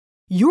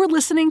You're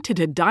listening to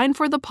Dine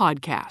for the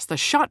Podcast, the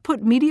Shot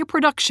Put Media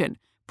production,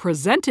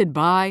 presented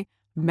by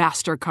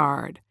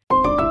MasterCard.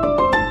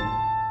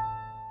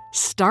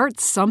 Start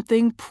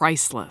something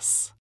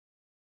priceless.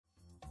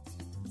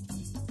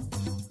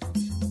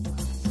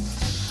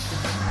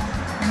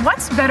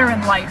 What's better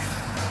in life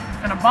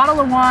than a bottle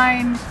of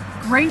wine,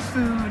 great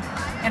food,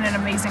 and an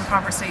amazing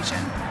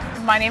conversation?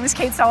 My name is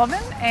Kate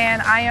Sullivan,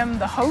 and I am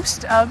the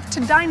host of To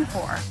Dine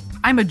For.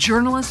 I'm a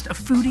journalist, a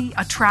foodie,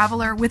 a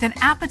traveler with an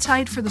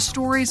appetite for the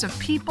stories of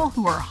people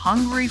who are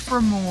hungry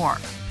for more.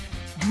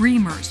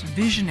 Dreamers,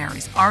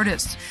 visionaries,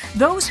 artists,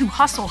 those who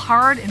hustle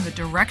hard in the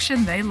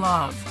direction they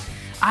love.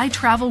 I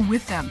travel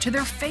with them to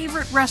their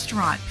favorite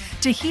restaurant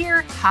to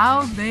hear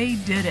how they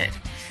did it.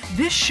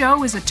 This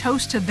show is a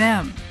toast to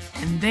them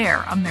and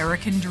their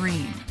American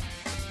dream.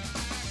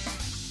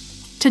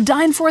 To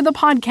Dine For the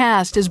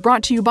Podcast is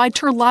brought to you by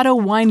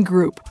Terlato Wine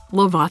Group,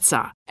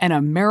 Lavazza, and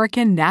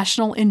American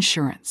National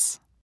Insurance.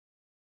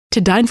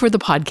 To Dine For the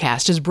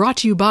Podcast is brought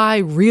to you by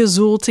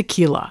Riazul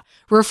Tequila,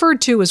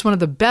 referred to as one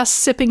of the best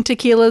sipping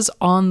tequilas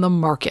on the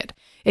market.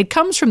 It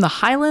comes from the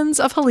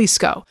highlands of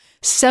Jalisco,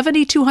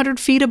 7,200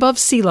 feet above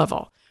sea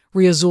level.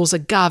 Riazul's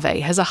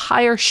agave has a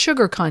higher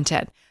sugar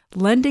content,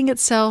 lending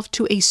itself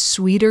to a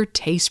sweeter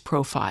taste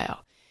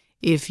profile.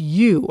 If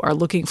you are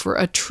looking for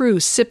a true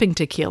sipping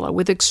tequila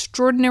with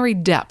extraordinary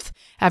depth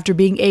after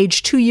being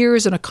aged 2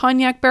 years in a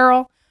cognac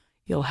barrel,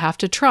 you'll have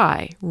to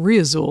try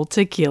Riazul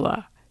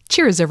Tequila.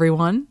 Cheers,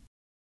 everyone.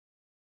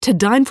 To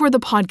Dine For the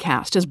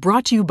Podcast is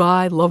brought to you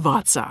by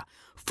Lavazza.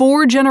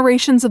 4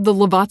 generations of the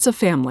Lavazza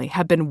family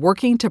have been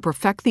working to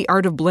perfect the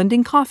art of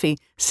blending coffee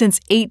since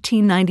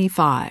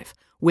 1895,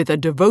 with a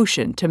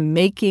devotion to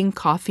making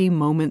coffee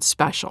moments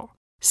special.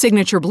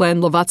 Signature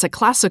blend Lavazza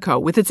Classico,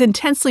 with its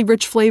intensely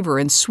rich flavor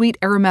and sweet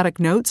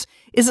aromatic notes,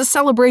 is a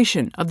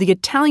celebration of the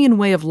Italian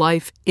way of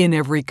life in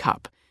every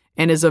cup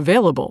and is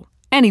available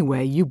any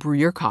way you brew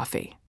your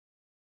coffee.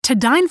 To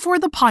Dine For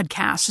the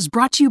Podcast is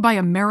brought to you by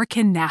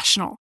American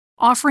National,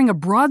 offering a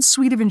broad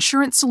suite of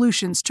insurance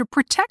solutions to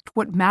protect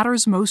what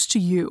matters most to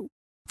you.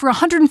 For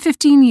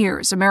 115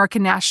 years,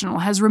 American National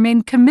has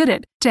remained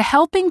committed to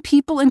helping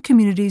people and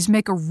communities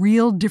make a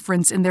real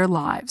difference in their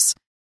lives.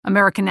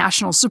 American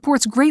National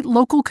supports great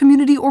local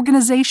community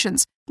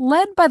organizations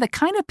led by the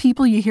kind of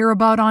people you hear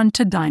about on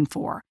To Dine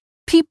For,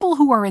 people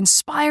who are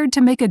inspired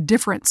to make a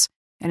difference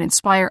and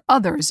inspire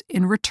others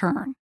in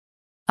return.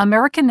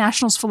 American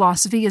National's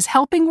philosophy is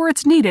helping where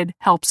it's needed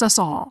helps us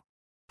all.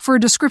 For a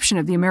description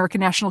of the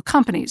American National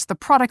companies, the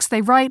products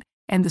they write,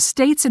 and the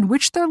states in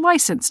which they're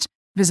licensed,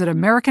 visit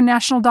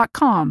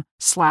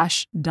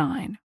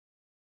americannational.com/dine.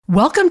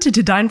 Welcome to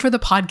Dine For the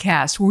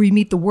Podcast, where we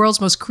meet the world's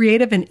most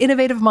creative and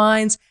innovative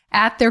minds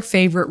at their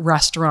favorite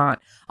restaurant.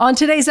 On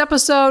today's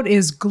episode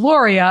is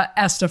Gloria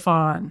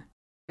Estefan.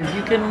 If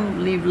you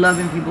can leave love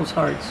in people's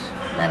hearts,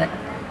 then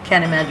I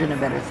can't imagine a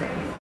better thing.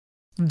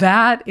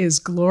 That is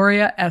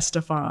Gloria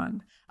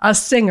Estefan, a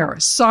singer,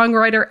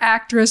 songwriter,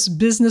 actress,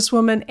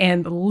 businesswoman,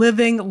 and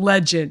living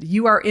legend.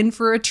 You are in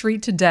for a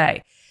treat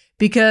today,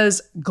 because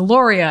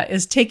Gloria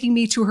is taking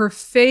me to her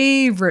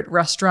favorite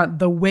restaurant,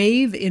 The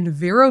Wave in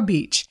Vero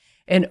Beach.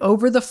 And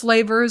over the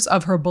flavors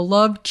of her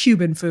beloved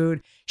Cuban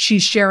food,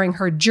 she's sharing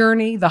her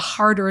journey, the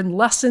hard-earned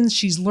lessons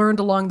she's learned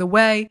along the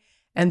way,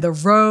 and the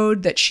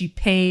road that she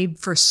paved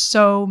for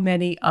so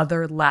many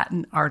other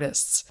Latin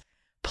artists.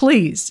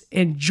 Please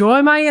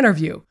enjoy my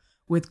interview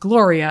with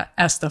Gloria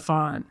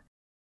Estefan.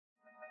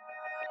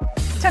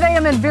 Today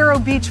I'm in Vero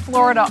Beach,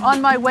 Florida,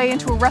 on my way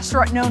into a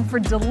restaurant known for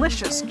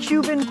delicious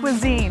Cuban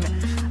cuisine.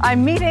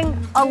 I'm meeting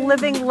a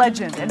living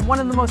legend and one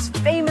of the most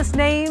famous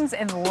names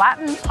in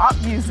Latin pop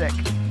music.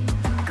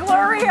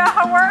 Gloria,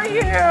 how are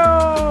you?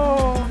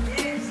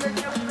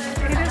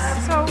 It is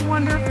so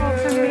wonderful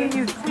to meet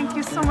you. Thank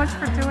you so much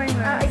for doing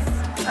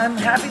this. I'm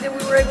happy that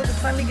we were able to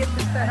finally get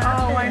this to happen.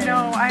 Oh, I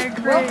know. I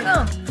agree.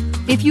 Welcome.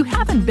 If you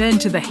haven't been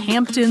to the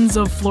Hamptons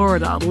of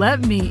Florida,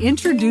 let me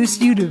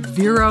introduce you to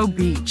Vero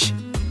Beach.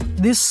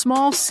 This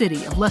small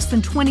city of less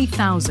than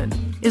 20,000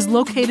 is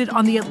located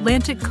on the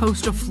Atlantic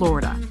coast of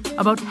Florida,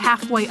 about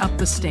halfway up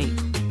the state.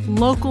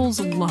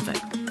 Locals love it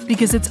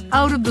because it's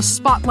out of the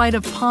spotlight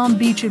of Palm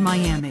Beach in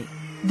Miami,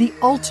 the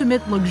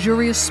ultimate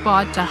luxurious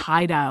spot to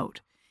hide out.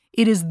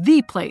 It is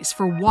the place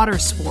for water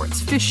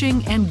sports,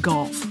 fishing, and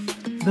golf.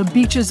 The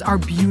beaches are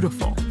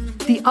beautiful.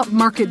 The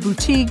upmarket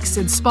boutiques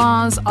and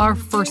spas are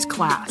first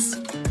class.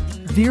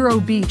 Vero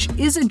Beach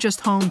isn't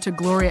just home to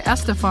Gloria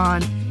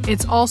Estefan,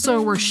 it's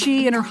also where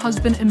she and her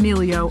husband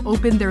Emilio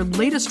opened their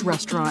latest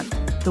restaurant,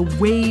 The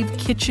Wave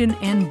Kitchen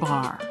and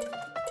Bar.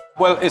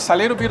 Well, it's a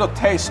little bit of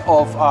taste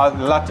of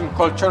Latin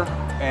culture,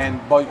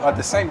 but at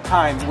the same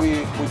time,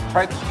 we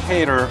try to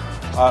cater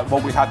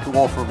what we have to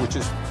offer, which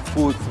is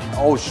food,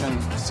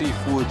 ocean,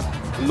 seafood,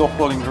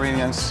 local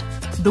ingredients.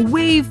 The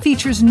Wave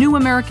features new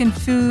American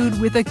food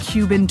with a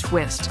Cuban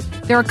twist.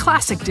 There are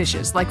classic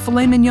dishes like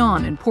filet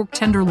mignon and pork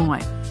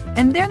tenderloin.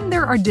 And then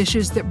there are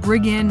dishes that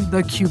bring in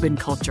the Cuban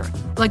culture,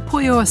 like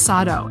pollo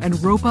asado and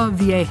ropa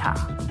vieja.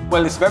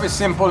 Well, it's very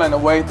simple in a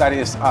way that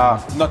is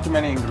not too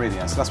many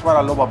ingredients. That's what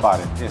I love about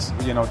it. Is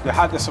they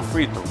have the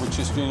sofrito, which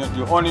is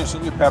your onions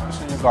and your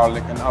peppers and your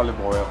garlic and olive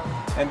oil,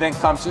 and then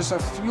comes just a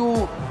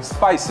few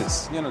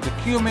spices. The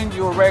cumin,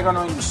 your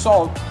oregano, and your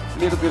salt, a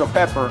little bit of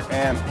pepper,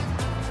 and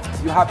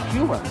you have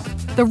Cuban.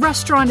 The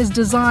restaurant is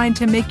designed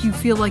to make you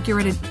feel like you're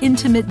at an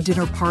intimate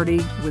dinner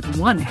party with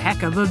one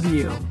heck of a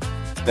view.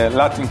 The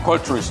Latin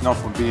culture is known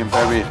for being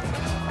very,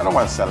 I don't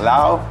want to say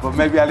loud, but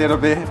maybe a little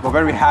bit, but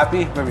very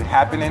happy, very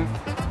happening.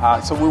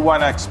 So we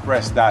want to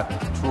express that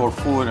through our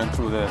food and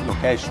through the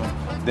location,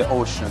 the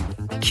ocean.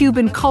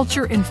 Cuban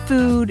culture and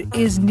food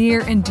is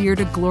near and dear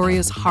to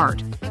Gloria's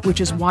heart,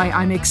 which is why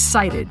I'm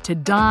excited to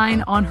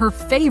dine on her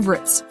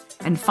favorites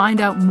and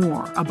find out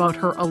more about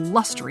her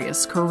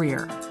illustrious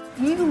career.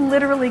 You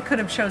literally could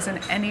have chosen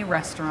any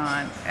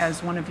restaurant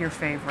as one of your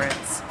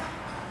favorites.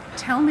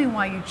 Tell me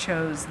why you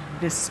chose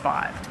this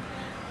spot.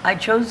 I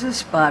chose this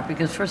spot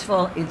because, first of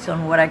all, it's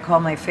on what I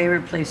call my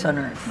favorite place on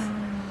earth.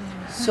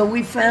 So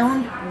we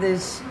found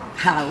this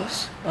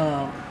house,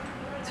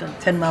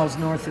 it's 10 miles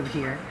north of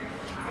here,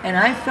 and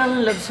I fell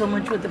in love so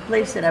much with the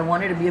place that I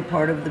wanted to be a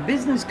part of the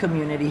business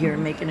community here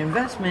and make an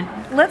investment.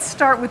 Let's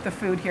start with the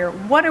food here.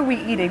 What are we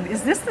eating?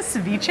 Is this the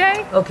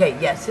ceviche? Okay,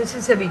 yes, this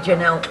is ceviche.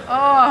 Now,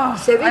 I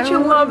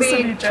love would be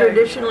ceviche.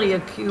 traditionally a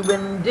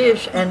Cuban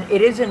dish, and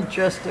it isn't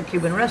just a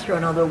Cuban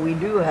restaurant, although we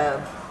do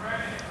have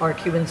our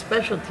Cuban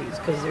specialties,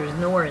 because there's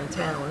nowhere in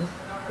town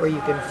where you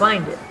can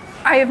find it.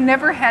 I have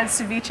never had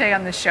ceviche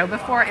on this show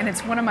before, and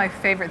it's one of my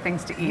favorite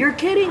things to eat. You're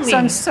kidding me. So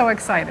I'm so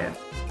excited.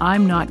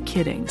 I'm not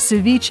kidding.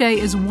 Ceviche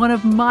is one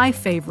of my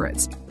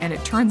favorites, and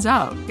it turns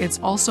out it's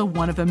also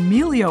one of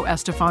Emilio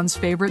Estefan's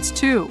favorites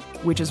too,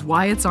 which is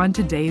why it's on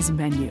today's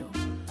menu.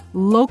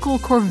 Local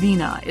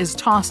corvina is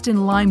tossed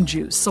in lime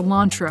juice,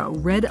 cilantro,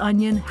 red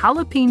onion,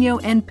 jalapeno,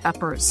 and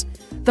peppers.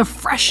 The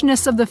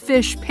freshness of the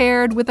fish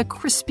paired with a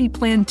crispy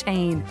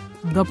plantain,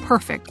 the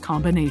perfect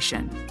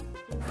combination.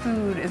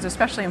 Food is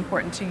especially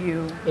important to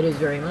you. It is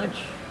very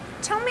much.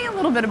 Tell me a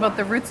little bit about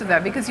the roots of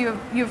that, because you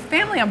have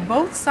family on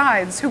both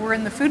sides who were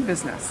in the food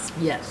business.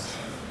 Yes.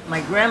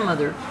 My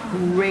grandmother,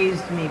 who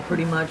raised me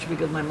pretty much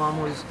because my mom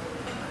was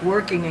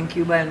working in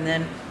Cuba, and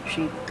then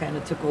she kind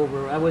of took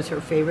over. I was her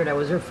favorite. I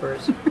was her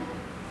first.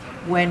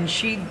 When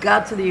she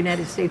got to the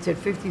United States at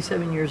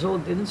 57 years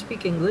old, didn't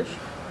speak English.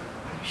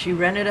 She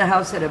rented a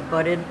house that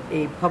abutted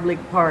a public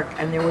park,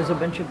 and there was a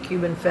bunch of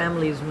Cuban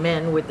families,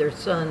 men with their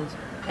sons,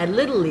 at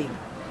Little League.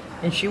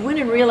 And she went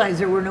and realized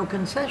there were no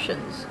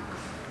concessions,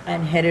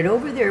 and headed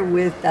over there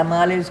with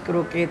tamales,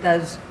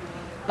 croquetas,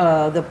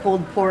 the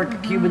pulled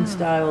pork, Cuban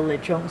style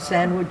lechon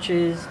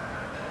sandwiches,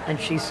 and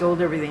she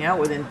sold everything out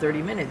within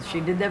 30 minutes. She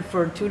did that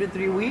for 2 to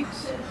 3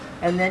 weeks,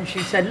 and then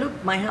she said,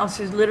 look, my house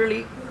is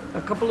literally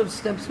a couple of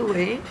steps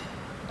away.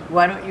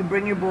 Why don't you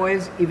bring your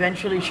boys?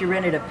 Eventually she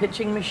rented a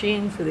pitching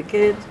machine for the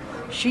kids.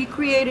 She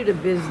created a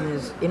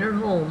business in her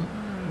home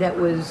that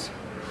was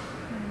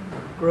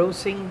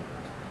grossing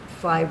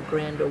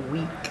 $5,000 a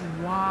week.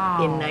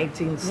 Wow. In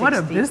 1968. What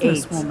a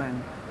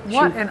businesswoman.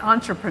 What an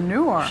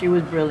entrepreneur. She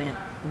was brilliant.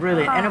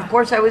 Brilliant. And of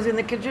course I was in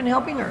the kitchen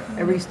helping her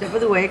every step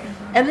of the way.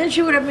 And then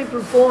she would have me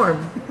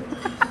perform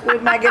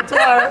with my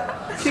guitar.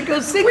 She'd go,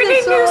 sing We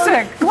this need song.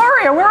 music.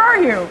 Gloria, where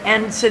are you?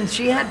 And since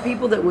she had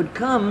people that would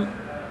come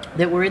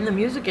that were in the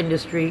music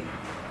industry,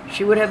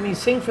 she would have me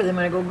sing for them.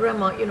 And I go,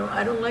 Grandma,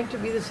 I don't like to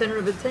be the center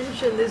of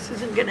attention. This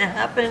isn't going to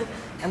happen.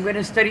 I'm going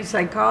to study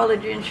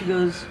psychology. And she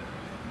goes,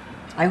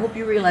 I hope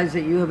you realize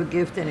that you have a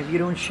gift, and if you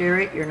don't share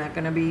it, you're not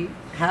going to be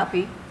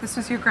happy. This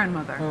was your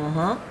grandmother.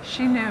 Uh-huh.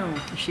 She knew.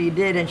 She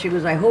did, and she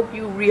goes, I hope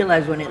you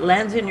realize when it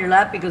lands in your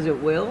lap, because it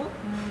will,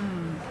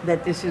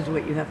 that this is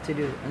what you have to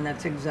do. And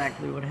that's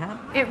exactly what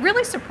happened. It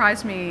really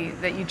surprised me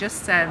that you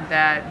just said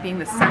that being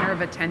the center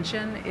of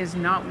attention is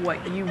not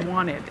what you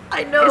wanted.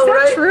 I know, Is that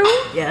right? true?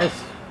 Yes.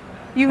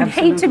 You hate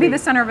to Absolutely. be the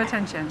center of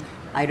attention.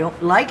 I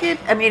don't like it.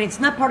 I mean, it's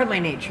not part of my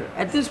nature.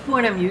 At this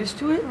point, I'm used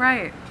to it.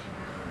 Right.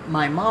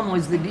 My mom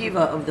was the diva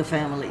of the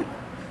family.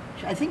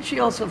 I think she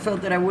also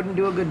felt that I wouldn't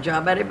do a good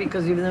job at it,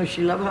 because even though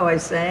she loved how I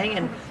sang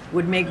and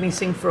would make me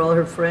sing for all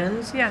her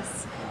friends,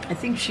 Yes. I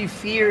think she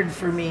feared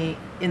for me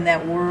in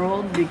that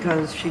world,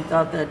 because she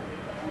thought that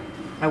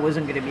I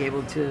wasn't going to be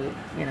able to,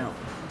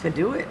 to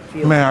do it.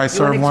 May I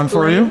serve one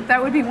for you?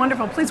 That would be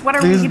wonderful. Please, what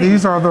are we eating?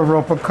 These are the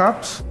Ropa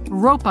cups.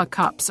 Ropa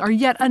cups are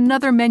yet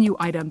another menu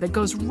item that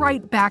goes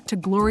right back to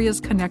Gloria's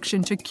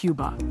connection to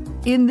Cuba.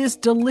 In this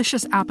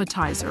delicious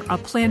appetizer, a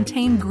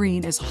plantain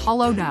green is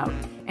hollowed out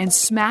and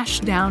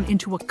smashed down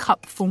into a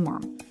cup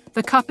form.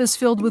 The cup is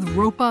filled with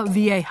ropa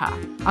vieja,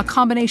 a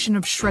combination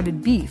of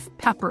shredded beef,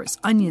 peppers,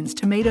 onions,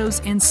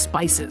 tomatoes, and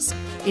spices.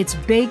 It's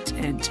baked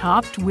and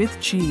topped with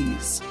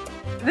cheese.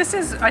 This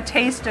is a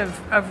taste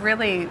of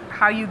really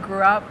how you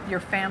grew up, your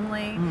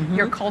family,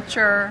 your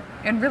culture,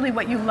 and really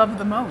what you love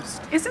the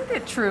most. Isn't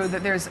it true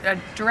that there's a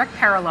direct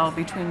parallel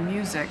between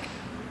music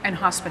and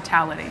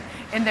hospitality,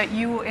 in that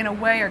you, in a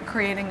way, are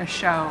creating a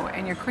show,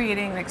 and you're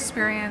creating an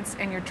experience,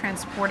 and you're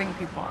transporting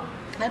people?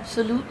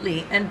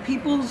 Absolutely. And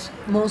people's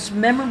most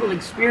memorable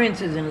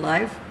experiences in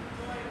life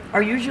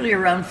are usually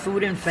around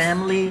food and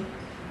family.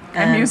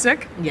 And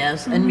music?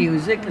 Yes, and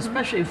music,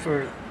 especially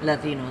for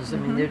Latinos. I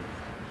mean,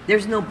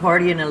 there's no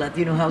party in a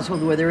Latino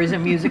household where there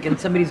isn't music and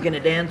somebody's going to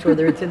dance,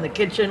 whether it's in the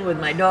kitchen with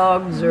my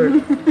dogs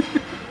or...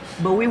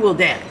 But we will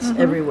dance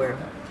everywhere.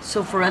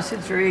 So for us,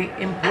 it's very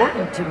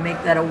important to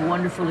make that a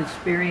wonderful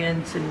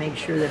experience and make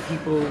sure that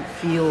people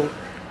feel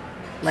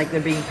like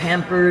they're being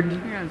pampered.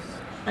 Yes.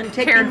 And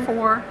cared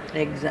for.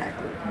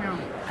 Exactly. Yeah.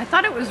 I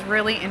thought it was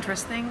really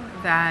interesting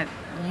that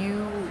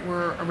you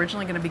were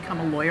originally going to become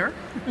a lawyer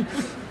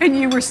and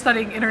you were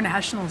studying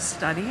international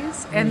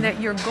studies and that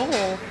your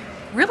goal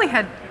really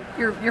had,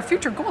 your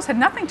future goals had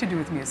nothing to do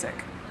with music.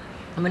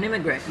 I'm an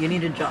immigrant. You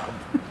need a job.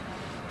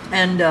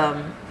 And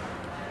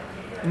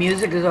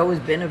music has always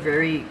been a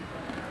very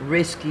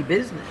risky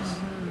business.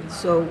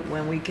 So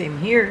when we came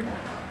here,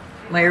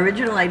 my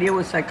original idea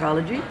was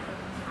psychology.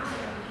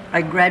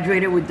 I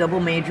graduated with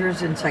double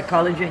majors in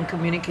psychology and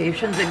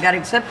communications and got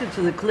accepted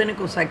to the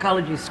clinical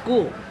psychology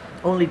school.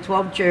 Only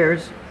 12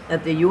 chairs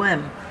at the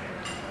UM.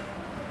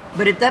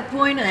 But at that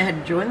point, I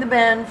had joined the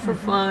band for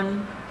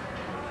fun.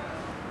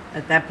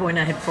 At that point,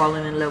 I had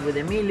fallen in love with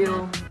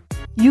Emilio.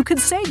 You could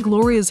say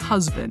Gloria's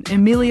husband,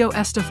 Emilio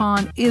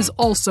Estefan, is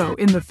also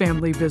in the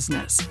family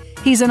business.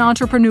 He's an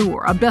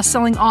entrepreneur, a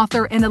best-selling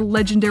author, and a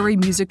legendary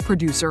music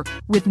producer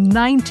with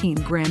 19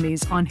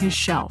 Grammys on his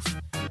shelf.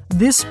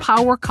 This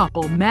power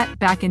couple met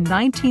back in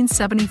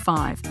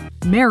 1975,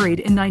 married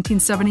in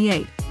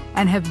 1978,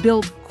 and have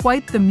built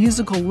quite the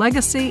musical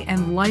legacy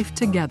and life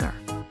together.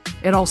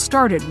 It all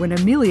started when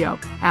Emilio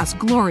asked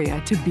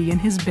Gloria to be in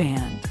his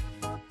band.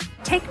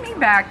 Take me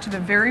back to the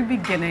very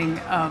beginning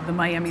of the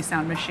Miami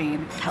Sound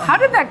Machine. How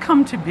did that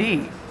come to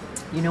be?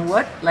 You know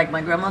what? Like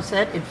my grandma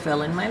said, it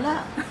fell in my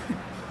lap.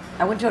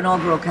 I went to an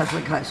all-girl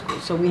Catholic high school,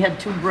 so we had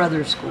two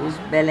brother schools,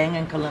 Belén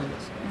and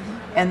Columbus.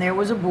 And there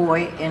was a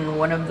boy in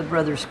one of the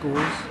brother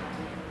schools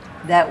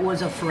that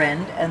was a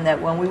friend, and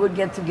that when we would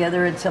get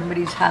together at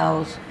somebody's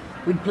house,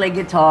 we'd play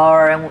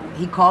guitar, and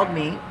he called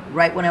me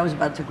right when I was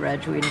about to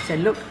graduate and said,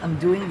 look, I'm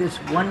doing this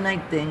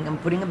one-night thing, I'm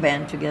putting a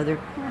band together.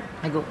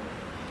 I go,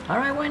 all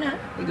right, why not?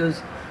 He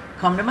goes,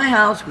 come to my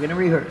house, we're gonna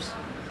rehearse.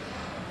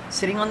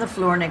 Sitting on the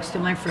floor next to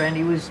my friend,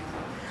 he was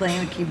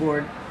playing the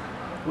keyboard,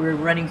 we were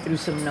running through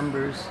some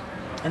numbers,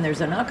 and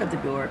there's a knock at the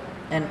door,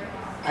 and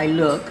I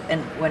look,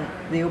 and when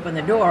they open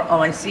the door,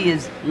 all I see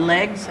is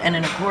legs and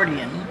an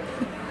accordion.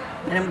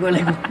 And I'm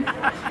going like,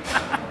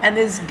 and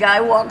this guy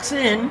walks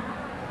in,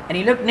 and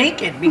he looked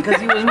naked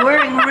because he was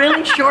wearing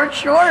really short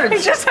shorts.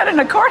 He just had an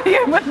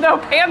accordion with no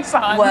pants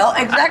on. Well,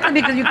 exactly,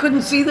 because you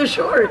couldn't see the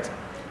shorts.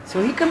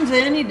 So he comes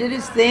in, he did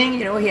his thing,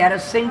 you know, he had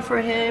us sing for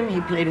him,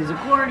 he played his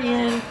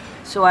accordion.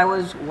 So I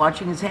was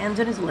watching his hands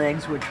and his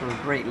legs, which were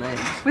great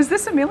legs. Was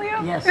this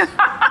Emilio? Yes.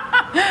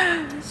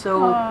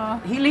 So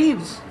he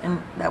leaves,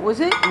 and that was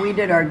it. We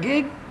did our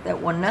gig that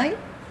one night,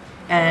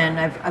 and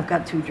I've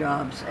got two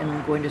jobs, and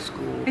I'm going to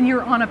school. And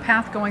you're on a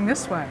path going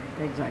this way.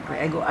 Exactly.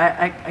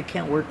 I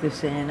can't work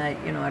this in.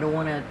 I don't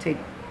want to take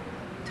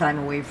time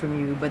away from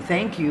you, but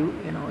thank you.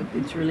 You know,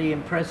 it's really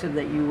impressive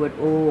that you would.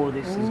 Oh,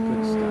 this is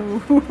good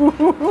stuff.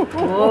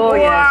 Oh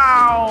yes.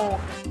 Wow.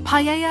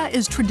 Paella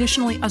is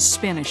traditionally a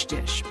Spanish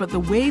dish, but the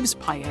Waves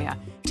paella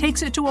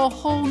takes it to a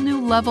whole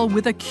new level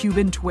with a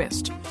Cuban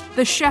twist.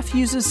 The chef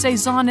uses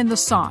sazon in the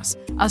sauce,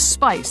 a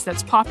spice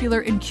that's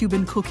popular in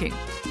Cuban cooking.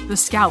 The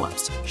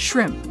scallops,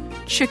 shrimp,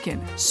 chicken,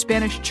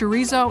 Spanish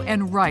chorizo,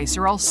 and rice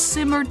are all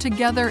simmered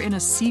together in a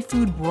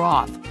seafood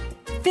broth,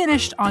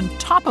 finished on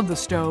top of the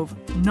stove,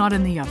 not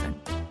in the oven.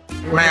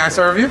 May I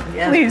serve you?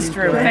 Yes, Please,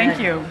 Drew. go ahead.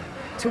 Thank you.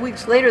 2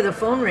 weeks later, the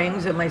phone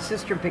rings, and my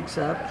sister picks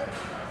up,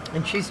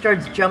 and she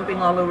starts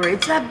jumping all over.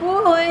 It's that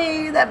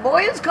boy. That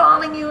boy is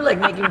calling you, like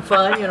making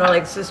fun, you know,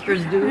 like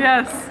sisters do.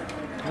 Yes.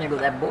 And I go,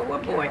 that boy,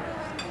 what boy?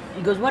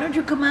 He goes, why don't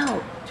you come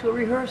out to a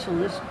rehearsal?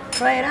 Let's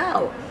try it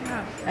out.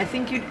 Yeah. I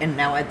think you'd, and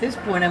now at this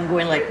point, I'm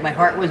going like, my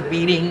heart was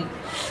beating,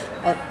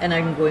 and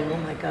I'm going, oh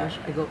my gosh.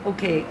 I go,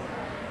 okay.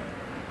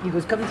 He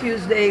goes, come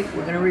Tuesday,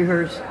 we're going to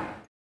rehearse.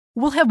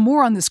 We'll have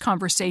more on this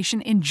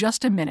conversation in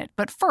just a minute,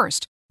 but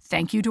first,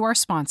 thank you to our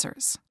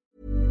sponsors.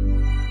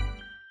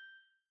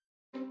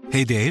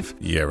 Hey, Dave.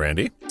 Yeah,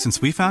 Randy.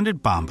 Since we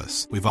founded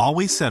Bombas, we've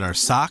always said our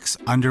socks,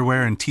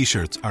 underwear, and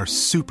T-shirts are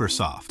super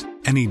soft.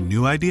 Any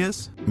new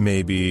ideas?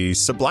 Maybe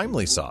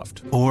sublimely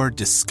soft. Or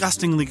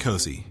disgustingly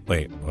cozy?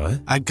 Wait,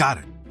 what? I got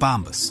it.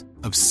 Bombas.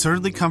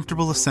 Absurdly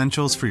comfortable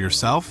essentials for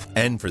yourself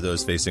And for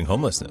those facing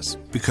homelessness.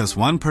 because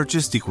one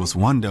purchased equals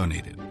one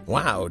donated.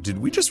 Wow, did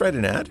we just write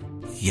an ad?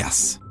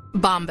 Yes.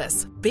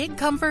 Bombas. Big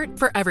comfort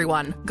for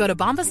everyone. Go to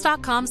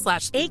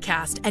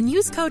bombas.com/ACAST and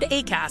use code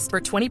ACAST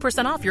for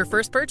 20% off your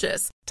first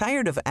purchase.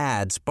 Tired of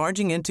ads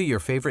barging into your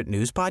favorite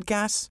news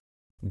podcasts?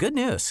 Good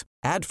news.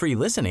 Ad-free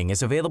listening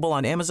is available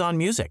on Amazon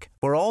Music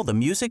for all the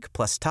music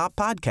plus top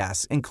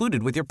podcasts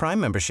included with your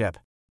Prime membership.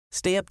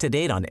 Stay up to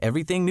date on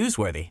everything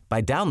newsworthy by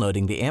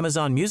downloading the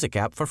Amazon Music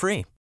app for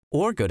free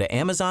or go to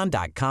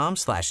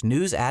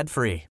amazon.com/news ad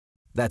free.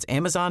 That's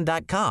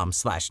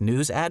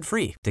amazon.com/news ad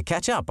free to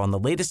catch up on the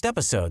latest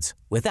episodes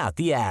without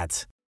the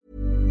ads.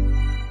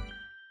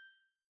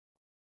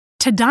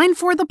 To Dine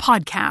For the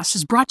podcast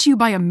is brought to you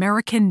by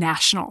American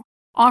National,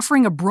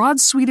 offering a broad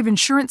suite of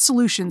insurance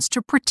solutions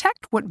to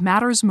protect what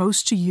matters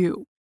most to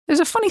you. There's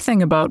a funny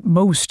thing about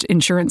most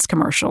insurance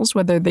commercials,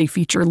 whether they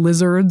feature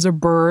lizards or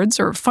birds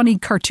or funny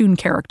cartoon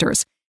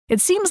characters.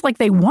 It seems like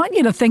they want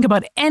you to think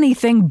about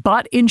anything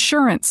but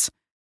insurance.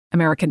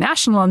 American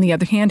National, on the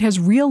other hand, has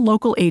real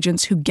local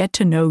agents who get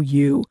to know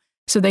you,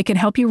 so they can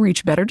help you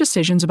reach better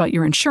decisions about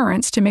your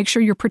insurance to make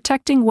sure you're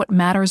protecting what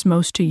matters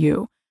most to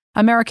you.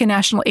 American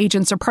National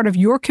agents are part of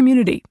your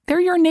community. They're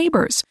your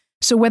neighbors.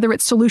 So whether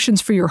it's solutions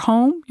for your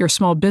home, your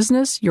small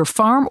business, your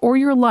farm, or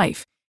your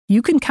life,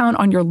 you can count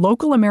on your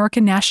local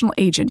American National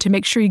agent to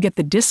make sure you get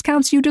the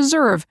discounts you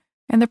deserve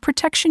and the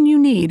protection you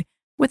need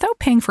without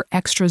paying for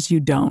extras you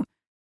don't.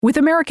 With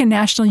American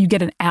National, you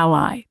get an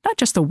ally, not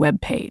just a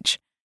web page.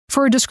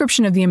 For a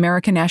description of the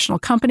American National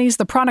companies,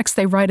 the products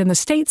they write, and the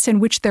states in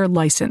which they're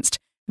licensed,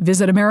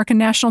 visit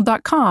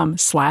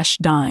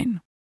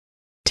americannational.com/dine.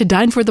 To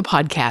Dine For the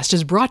podcast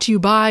is brought to you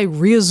by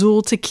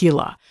Riazul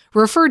Tequila,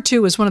 referred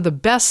to as one of the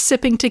best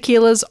sipping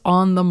tequilas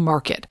on the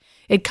market.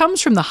 It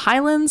comes from the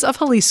highlands of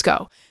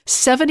Jalisco,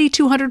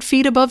 7,200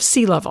 feet above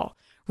sea level.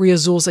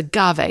 Riazul's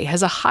agave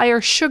has a higher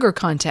sugar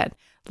content,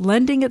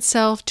 lending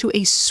itself to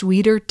a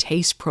sweeter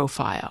taste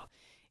profile.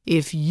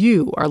 If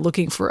you are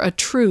looking for a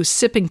true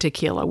sipping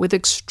tequila with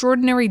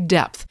extraordinary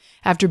depth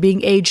after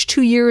being aged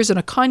 2 years in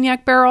a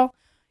cognac barrel,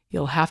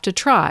 you'll have to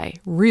try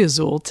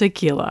Riazul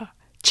Tequila.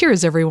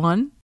 Cheers,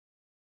 everyone.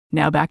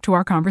 Now back to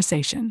our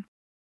conversation.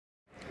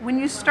 When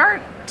you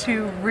start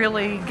to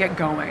really get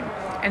going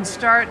and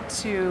start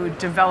to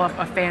develop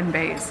a fan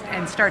base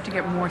and start to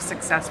get more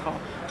successful,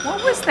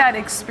 what was that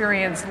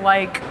experience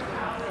like,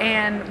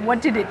 and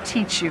what did it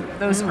teach you,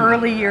 those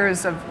early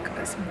years of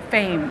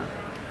fame?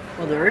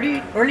 Well, the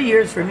early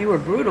years for me were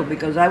brutal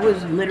because I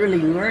was literally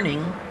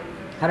learning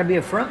how to be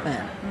a front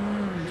man.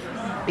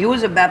 It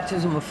was a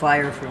baptism of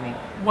fire for me.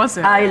 Was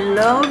it? I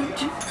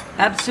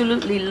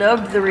absolutely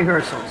loved the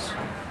rehearsals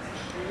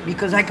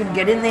because I could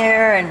get in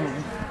there and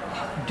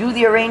do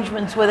the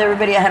arrangements with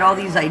everybody. I had all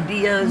these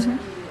ideas.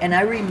 And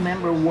I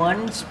remember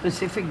one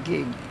specific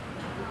gig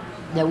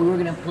that we were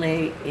going to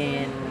play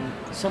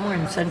somewhere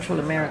in Central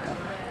America.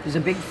 It was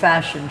a big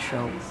fashion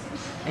show.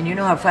 And you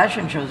know how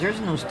fashion shows,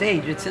 there's no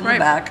stage. It's in the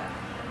back.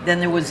 Then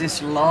there was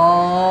this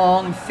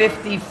long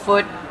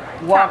 50-foot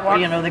walk,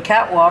 the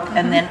catwalk,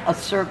 and then a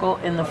circle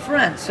in the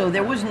front. So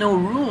there was no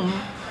room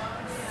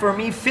for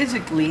me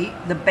physically.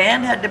 The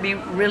band had to be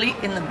really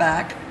in the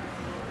back,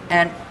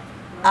 and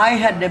I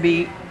had to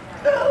be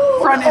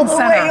front and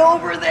center, way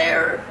over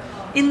there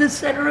in the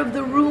center of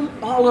the room,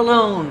 all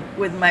alone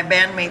with my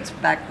bandmates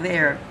back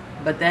there.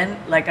 But then,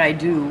 like I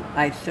do,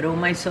 I throw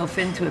myself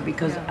into it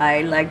because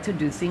I like to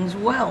do things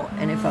well.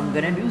 And if I'm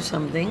gonna do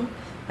something,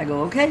 I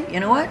go, okay, you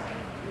know what?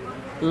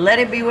 Let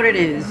it be what it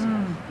is.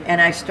 And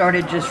I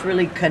started just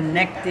really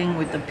connecting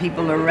with the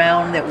people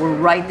around that were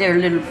right there.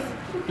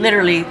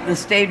 Literally, the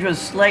stage was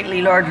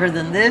slightly larger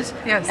than this,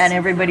 and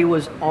everybody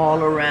was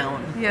all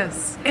around.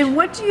 Yes. And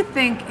what do you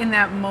think in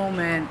that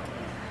moment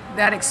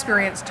that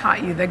experience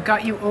taught you, that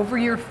got you over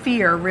your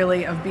fear,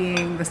 really, of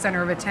being the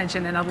center of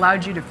attention and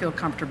allowed you to feel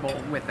comfortable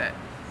with it?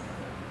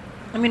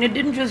 I mean, it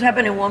didn't just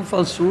happen in one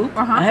fell swoop.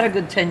 I had a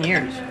good 10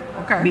 years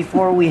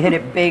before we hit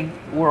it big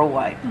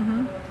worldwide.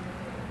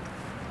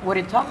 What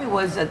it taught me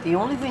was that the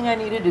only thing I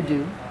needed to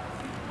do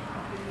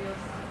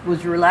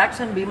was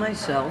relax and be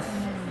myself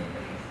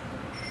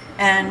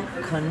and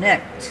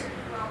connect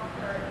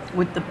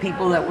with the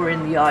people that were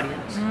in the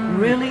audience.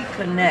 Really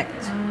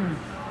connect.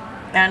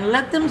 And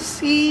let them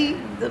see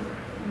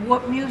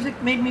what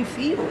music made me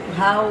feel,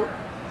 how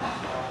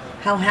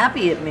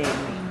happy it made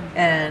me,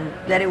 and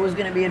that it was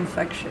going to be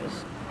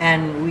infectious.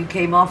 And we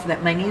came off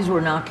that. My knees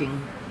were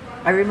knocking.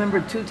 I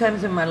remember 2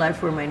 times in my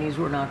life where my knees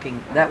were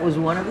knocking. That was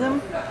one of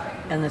them.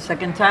 And the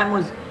second time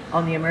was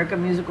on the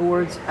American Music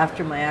Awards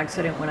after my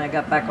accident when I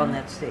got back on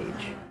that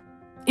stage.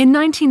 In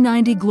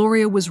 1990,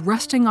 Gloria was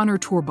resting on her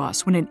tour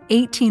bus when an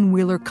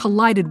 18-wheeler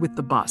collided with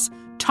the bus,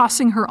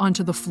 tossing her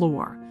onto the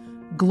floor.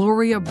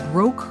 Gloria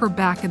broke her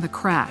back in the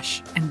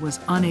crash and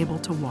was unable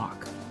to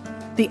walk.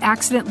 The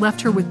accident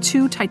left her with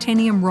 2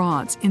 titanium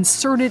rods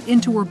inserted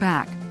into her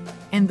back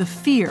and the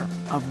fear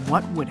of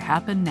what would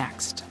happen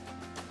next.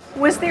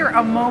 Was there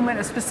a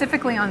moment,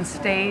 specifically on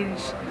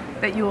stage,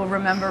 that you will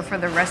remember for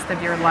the rest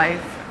of your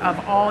life, of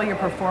all your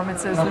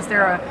performances? Was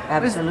there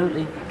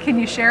Absolutely. Can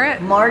you share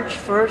it? March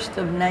 1st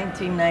of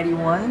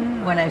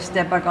 1991, when I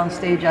stepped back on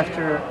stage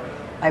after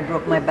I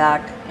broke my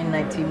back in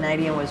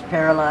 1990 and was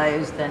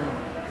paralyzed.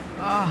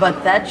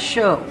 But that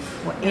show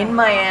in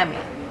Miami,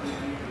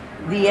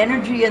 the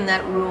energy in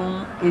that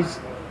room is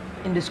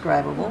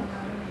indescribable.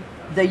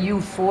 The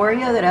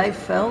euphoria that I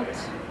felt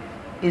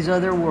is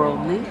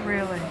otherworldly.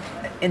 Really?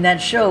 In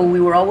that show, we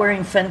were all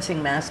wearing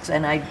fencing masks,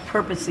 and I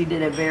purposely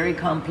did a very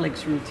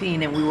complex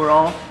routine, and we were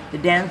all, the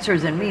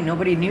dancers and me,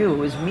 nobody knew it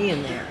was me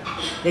in there.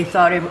 They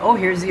thought,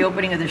 here's the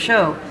opening of the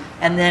show.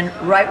 And then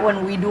right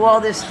when we do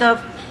all this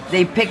stuff,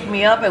 they picked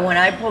me up, and when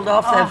I pulled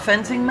off that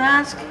fencing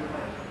mask,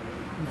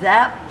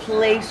 that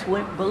place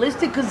went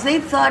ballistic because they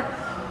thought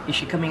Is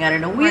she coming out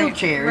in a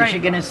wheelchair? Is she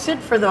going to sit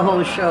for the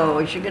whole show?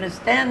 Is she going to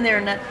stand there?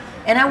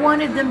 And I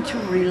wanted them to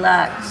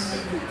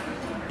relax,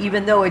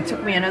 even though it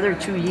took me another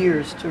 2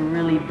 years to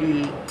really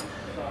be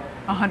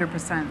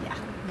 100%.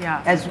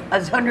 Yeah. As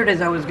 100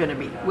 as I was going to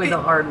be with the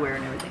hardware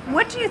and everything.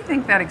 What do you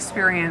think that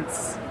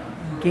experience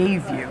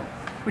gave you?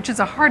 Which is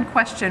a hard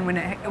question when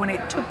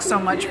it took so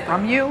much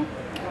from you.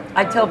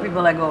 I tell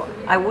people, I go,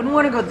 I wouldn't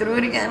want to go through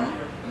it again,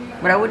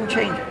 but I wouldn't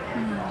change it.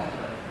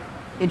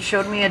 It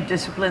showed me a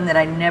discipline that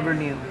I never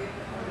knew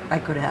I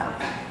could have.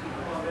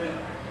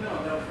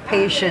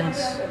 Patience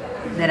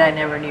that I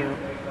never knew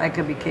I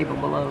could be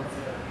capable of.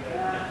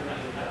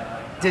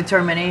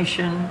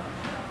 Determination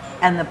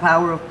and the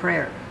power of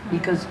prayer.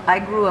 Because I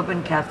grew up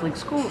in Catholic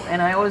school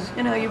and I always,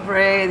 you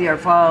pray, the Our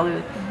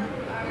Father.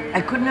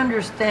 I couldn't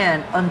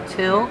understand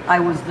until I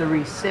was the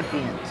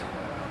recipient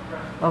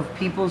of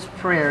people's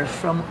prayers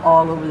from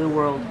all over the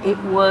world. It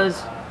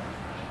was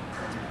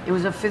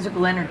a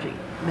physical energy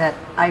that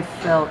I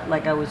felt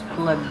like I was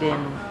plugged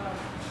in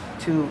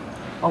to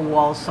a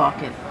wall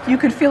socket. You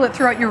could feel it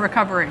throughout your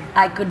recovery.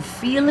 I could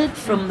feel it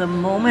from the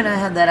moment I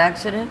had that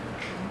accident.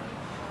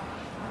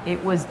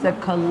 It was the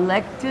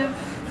collective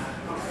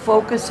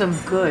focus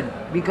of good,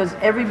 because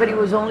everybody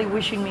was only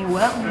wishing me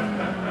well.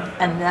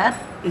 And that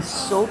is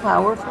so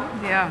powerful.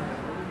 Yeah,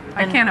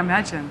 I can't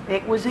imagine.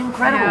 It was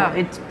incredible. Yeah.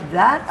 It's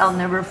that I'll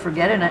never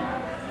forget, and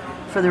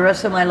for the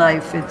rest of my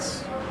life,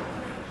 it's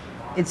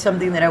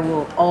something that I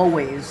will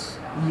always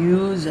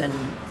use and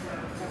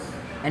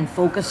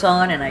focus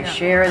on, and I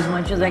share as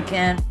much as I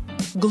can.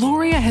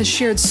 Gloria has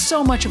shared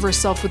so much of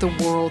herself with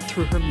the world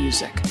through her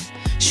music.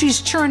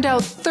 She's churned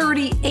out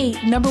 38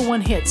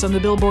 #1 hits on the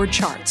Billboard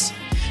charts.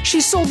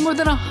 She's sold more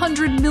than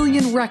 100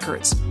 million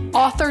records,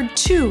 authored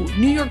 2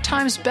 New York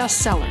Times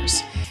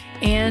bestsellers,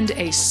 and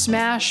a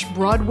smash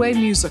Broadway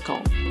musical,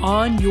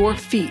 On Your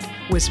Feet,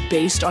 was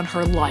based on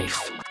her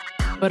life.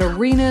 But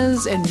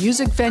arenas and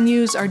music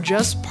venues are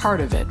just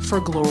part of it for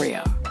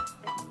Gloria.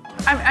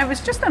 I was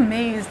just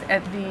amazed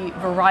at the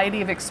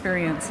variety of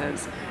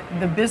experiences,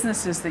 the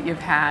businesses that you've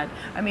had.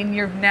 I mean,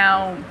 you've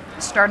now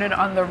started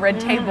on the Red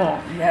Table,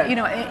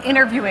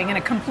 interviewing in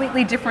a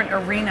completely different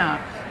arena.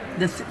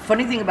 The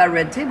funny thing about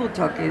Red Table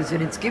Talk is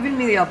that it's giving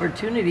me the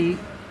opportunity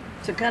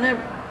to kind of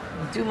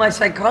do my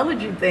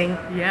psychology thing.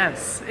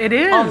 Yes, it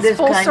is. On this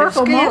full kind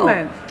circle of scale.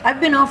 moment.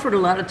 I've been offered a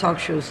lot of talk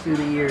shows through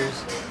the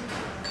years,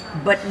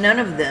 but none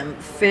of them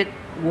fit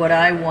what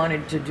I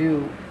wanted to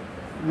do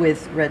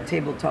with Red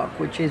Table Talk,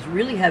 which is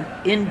really have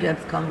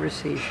in-depth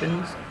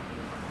conversations,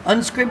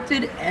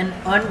 unscripted and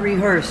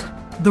unrehearsed.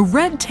 The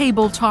Red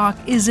Table Talk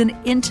is an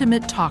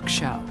intimate talk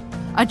show,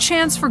 a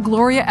chance for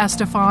Gloria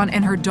Estefan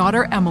and her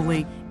daughter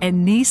Emily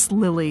and niece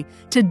Lily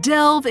to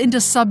delve into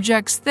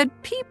subjects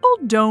that people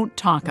don't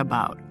talk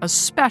about,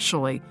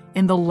 especially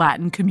in the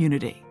Latin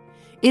community.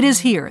 It is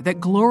here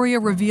that Gloria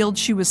revealed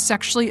she was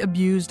sexually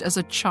abused as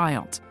a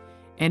child,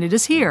 and it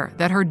is here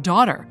that her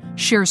daughter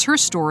shares her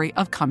story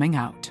of coming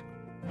out.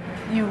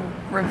 You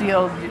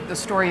revealed the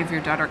story of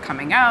your daughter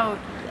coming out.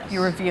 Yes.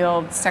 You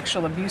revealed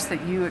sexual abuse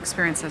that you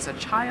experienced as a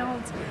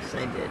child. Yes,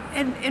 I did.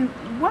 And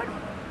what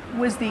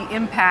was the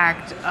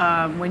impact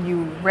when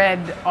you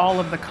read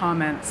all of the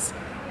comments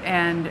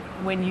and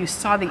when you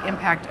saw the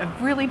impact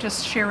of really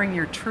just sharing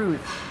your truth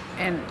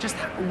and just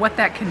what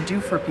that can do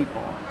for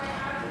people?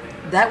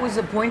 That was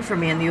the point for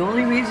me, and the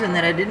only reason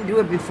that I didn't do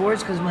it before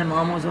is because my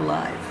mom was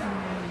alive.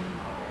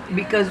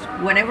 Because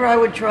whenever I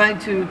would try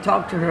to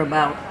talk to her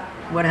about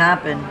what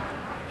happened,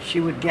 she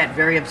would get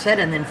very upset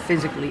and then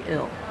physically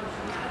ill.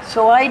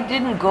 So I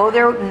didn't go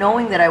there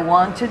knowing that I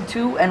wanted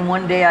to, and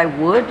one day I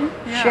would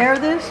share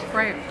this.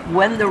 Right.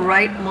 When the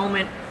right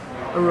moment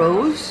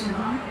arose,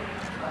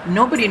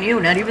 nobody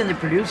knew, not even the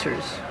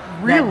producers,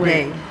 that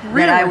day,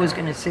 that I was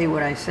going to say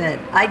what I said.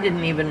 I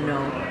didn't even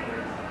know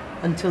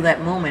until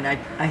that moment.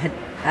 I had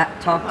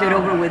talked it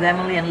over with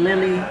Emily and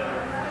Lily,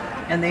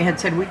 and they had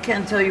said, we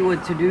can't tell you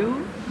what to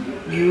do.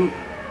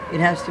 It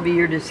has to be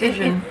your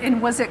decision.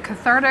 And was it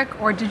cathartic,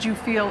 or did you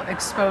feel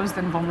exposed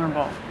and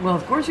vulnerable? Well,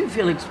 of course you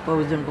feel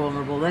exposed and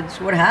vulnerable.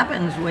 That's what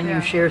happens when you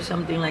share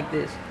something like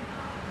this.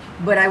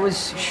 But I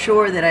was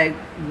sure that I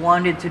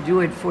wanted to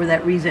do it for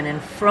that reason.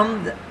 And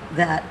from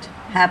that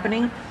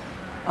happening,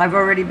 I've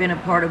already been a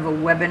part of a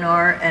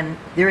webinar, and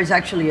there is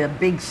actually a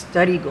big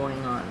study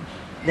going on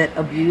that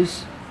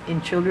abuse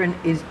in children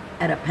is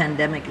at a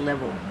pandemic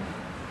level.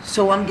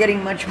 So I'm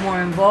getting much more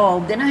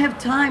involved, and I have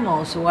time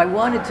also. I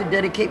wanted to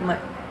dedicate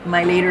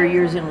my later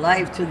years in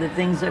life to the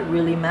things that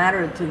really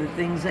matter, to the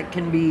things that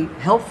can be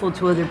helpful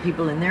to other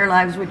people in their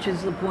lives, which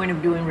is the point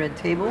of doing Red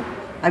Table.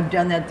 I've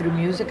done that through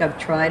music. I've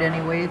tried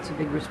anyway. It's a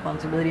big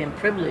responsibility and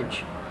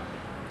privilege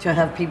to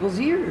have people's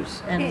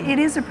ears. And it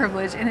is a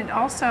privilege, and it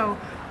also,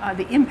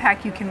 the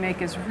impact you can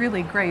make is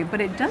really great,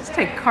 but it does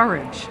take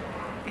courage.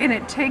 And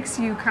it takes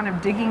you kind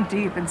of digging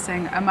deep and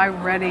saying, am I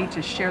ready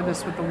to share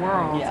this with the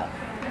world? Yeah.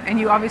 And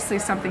you obviously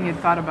something you'd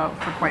thought about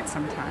for quite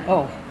some time.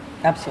 Oh,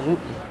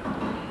 absolutely.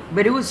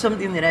 But it was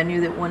something that I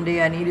knew that one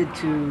day I needed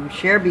to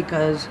share,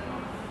 because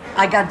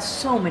I got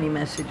so many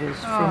messages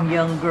from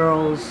young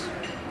girls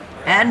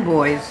and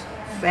boys,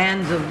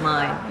 fans of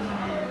mine,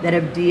 that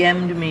have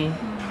DM'd me.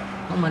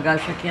 Oh my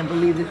gosh, I can't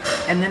believe it.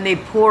 And then they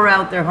pour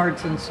out their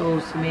hearts and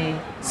souls to me.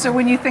 So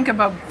when you think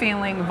about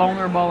feeling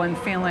vulnerable and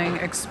feeling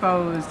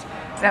exposed,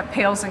 that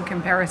pales in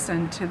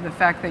comparison to the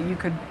fact that you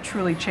could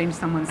truly change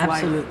someone's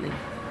life.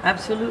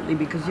 Absolutely,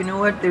 because you know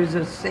what? There's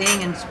a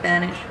saying in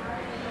Spanish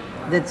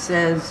that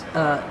says,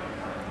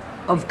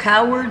 of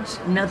cowards,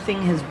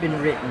 nothing has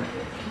been written.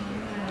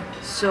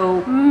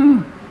 So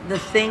the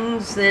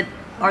things that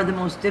are the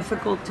most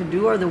difficult to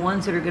do are the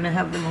ones that are going to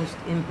have the most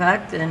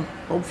impact and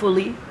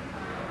hopefully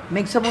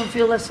make someone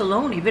feel less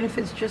alone, even if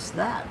it's just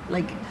that.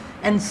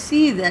 And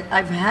see that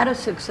I've had a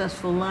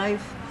successful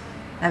life,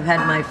 I've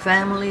had my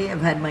family,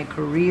 I've had my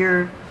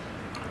career,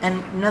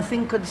 and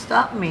nothing could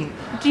stop me.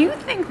 Do you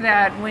think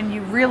that when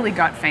you really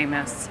got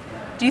famous,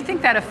 do you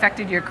think that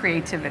affected your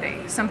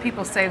creativity? Some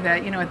people say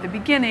that, at the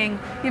beginning,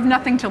 you have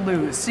nothing to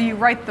lose, so you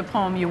write the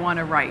poem you want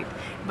to write.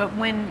 But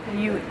when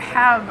you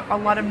have a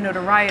lot of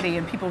notoriety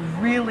and people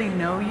really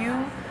know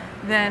you,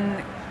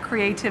 then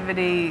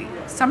creativity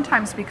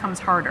sometimes becomes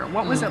harder.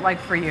 What was it like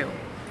for you?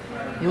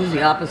 It was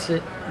the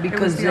opposite. It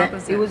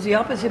was the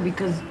opposite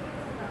because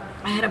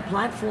I had a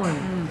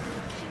platform.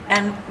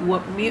 And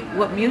what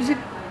music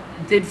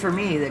did for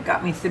me, that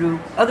got me through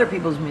other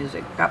people's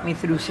music, got me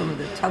through some of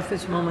the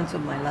toughest moments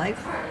of my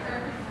life,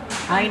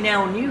 I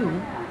now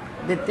knew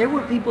that there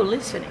were people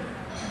listening.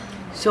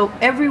 So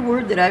every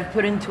word that I've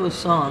put into a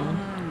song,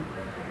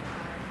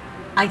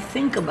 I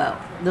think about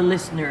the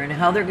listener and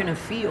how they're going to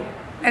feel.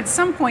 At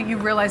some point you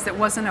realized it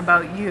wasn't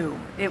about you,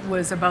 it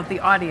was about the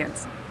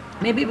audience.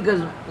 Maybe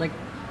because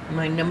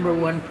my number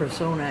one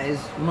persona is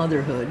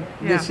motherhood.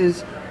 Yeah. This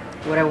is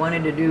what I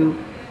wanted to do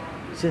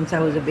since I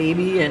was a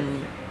baby,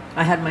 and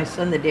I had my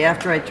son the day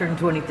after I turned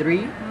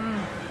 23.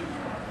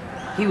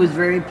 He was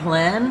very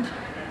planned,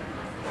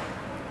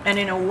 and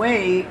in a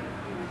way,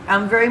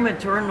 I'm very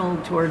maternal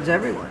towards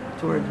everyone,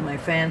 towards my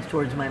fans,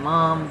 towards my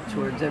mom,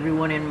 towards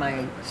everyone in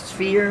my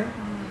sphere,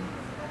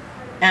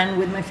 and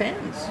with my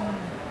fans.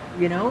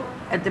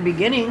 At the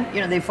beginning,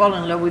 they fall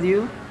in love with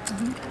you.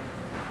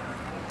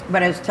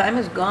 But as time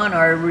has gone,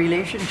 our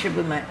relationship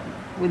with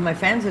my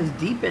fans has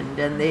deepened,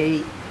 and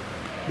they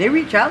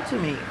reach out to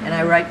me, and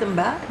I write them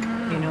back.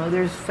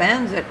 There's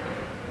fans that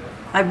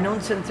I've known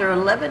since they're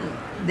 11.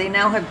 They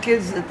now have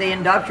kids that they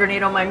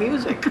indoctrinate on my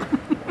music.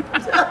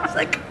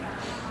 So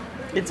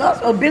it's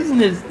also a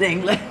business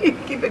thing.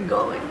 Keep it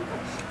going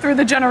through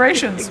the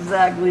generations.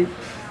 Exactly.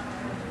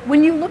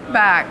 When you look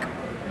back,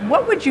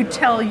 what would you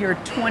tell your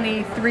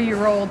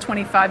 23-year-old,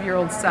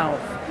 25-year-old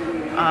self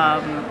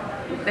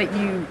that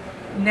you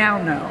now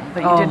know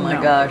that you didn't know? Oh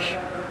my gosh.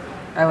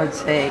 I would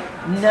say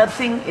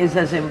nothing is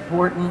as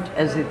important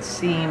as it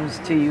seems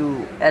to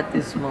you at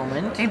this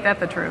moment. Ain't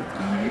that the truth?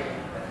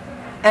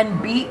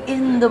 And be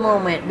in the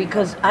moment,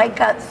 because I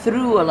got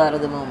through a lot of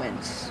the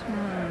moments.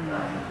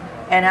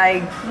 And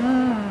I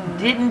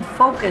didn't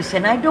focus,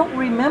 and I don't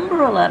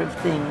remember a lot of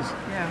things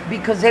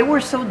because they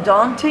were so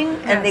daunting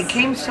and they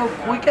came so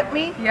quick at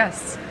me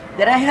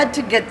that I had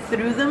to get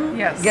through them,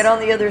 get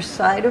on the other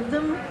side of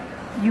them.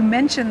 You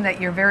mentioned that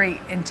you're very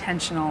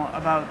intentional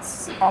about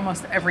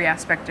almost every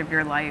aspect of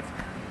your life.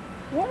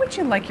 What would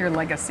you like your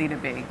legacy to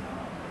be?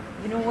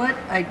 You know what?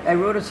 I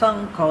wrote a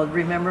song called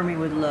Remember Me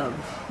With Love,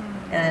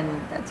 and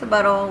that's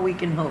about all we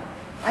can hope.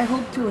 I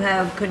hope to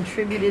have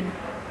contributed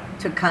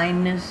to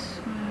kindness,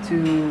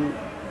 to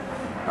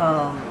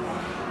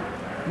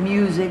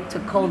music, to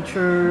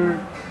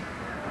culture,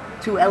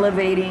 to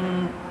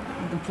elevating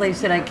the place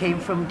that I came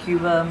from,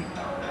 Cuba.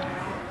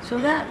 So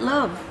that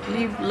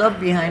leave love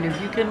behind.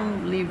 If you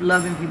can leave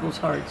love in people's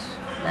hearts,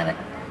 I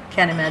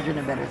can't imagine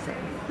a better thing.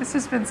 This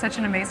has been such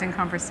an amazing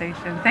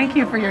conversation. Thank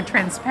you for your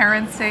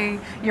transparency,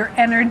 your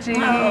energy,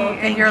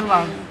 and your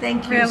love.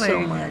 Thank you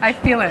so much. I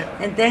feel it.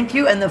 And thank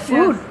you, and the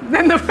food. Yes.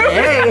 And the food.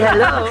 Hey,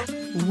 hello.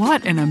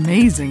 What an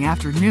amazing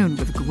afternoon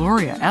with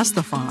Gloria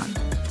Estefan.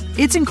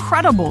 It's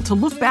incredible to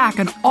look back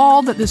on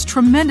all that this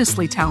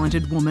tremendously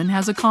talented woman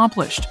has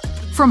accomplished.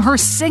 From her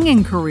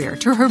singing career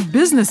to her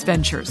business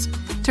ventures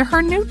to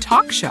her new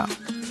talk show,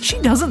 she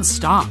doesn't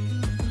stop.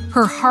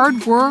 Her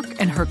hard work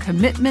and her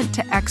commitment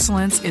to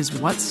excellence is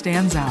what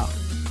stands out.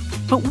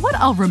 But what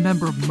I'll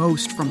remember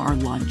most from our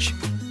lunch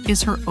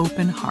is her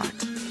open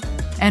heart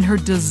and her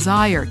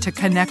desire to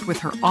connect with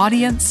her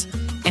audience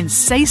and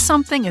say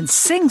something and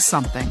sing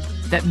something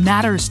that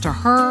matters to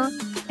her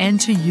and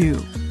to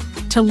you,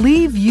 to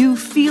leave you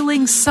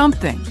feeling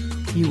something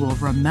you will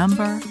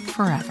remember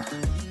forever.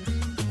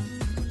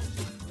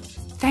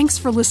 Thanks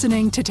for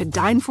listening to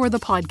Dine For the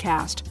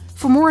podcast.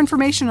 For more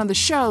information on the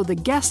show, the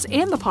guests,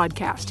 and the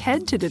podcast,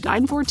 head to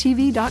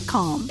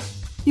todinefortv.com.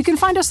 You can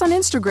find us on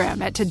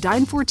Instagram at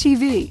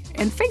ToDineForTV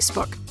and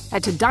Facebook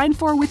at To Dine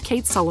For with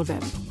Kate Sullivan.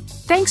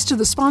 Thanks to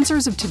the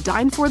sponsors of To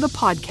Dine For the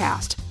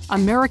podcast,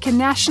 American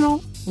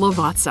National,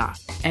 Lavazza,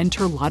 and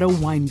Turlotto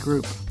Wine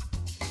Group.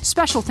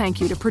 Special thank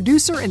you to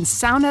producer and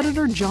sound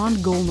editor John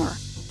Golner.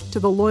 To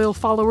the loyal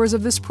followers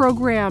of this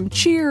program,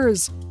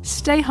 cheers!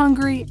 Stay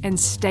hungry and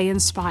stay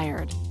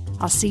inspired.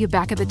 I'll see you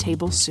back at the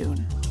table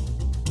soon.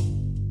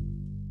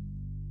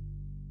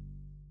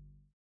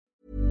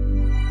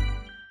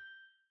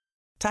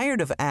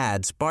 Tired of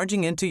ads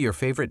barging into your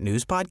favorite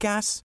news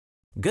podcasts?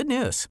 Good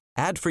news.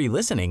 Ad-free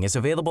listening is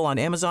available on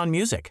Amazon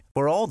Music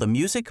for all the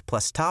music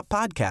plus top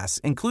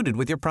podcasts included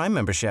with your Prime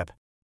membership.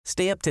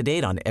 Stay up to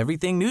date on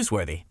everything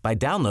newsworthy by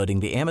downloading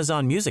the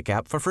Amazon Music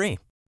app for free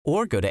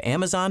or go to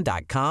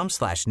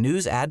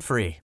amazon.com/news ad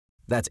free.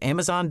 That's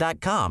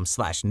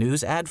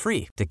amazon.com/news ad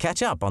free to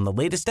catch up on the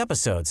latest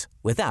episodes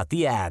without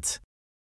the ads.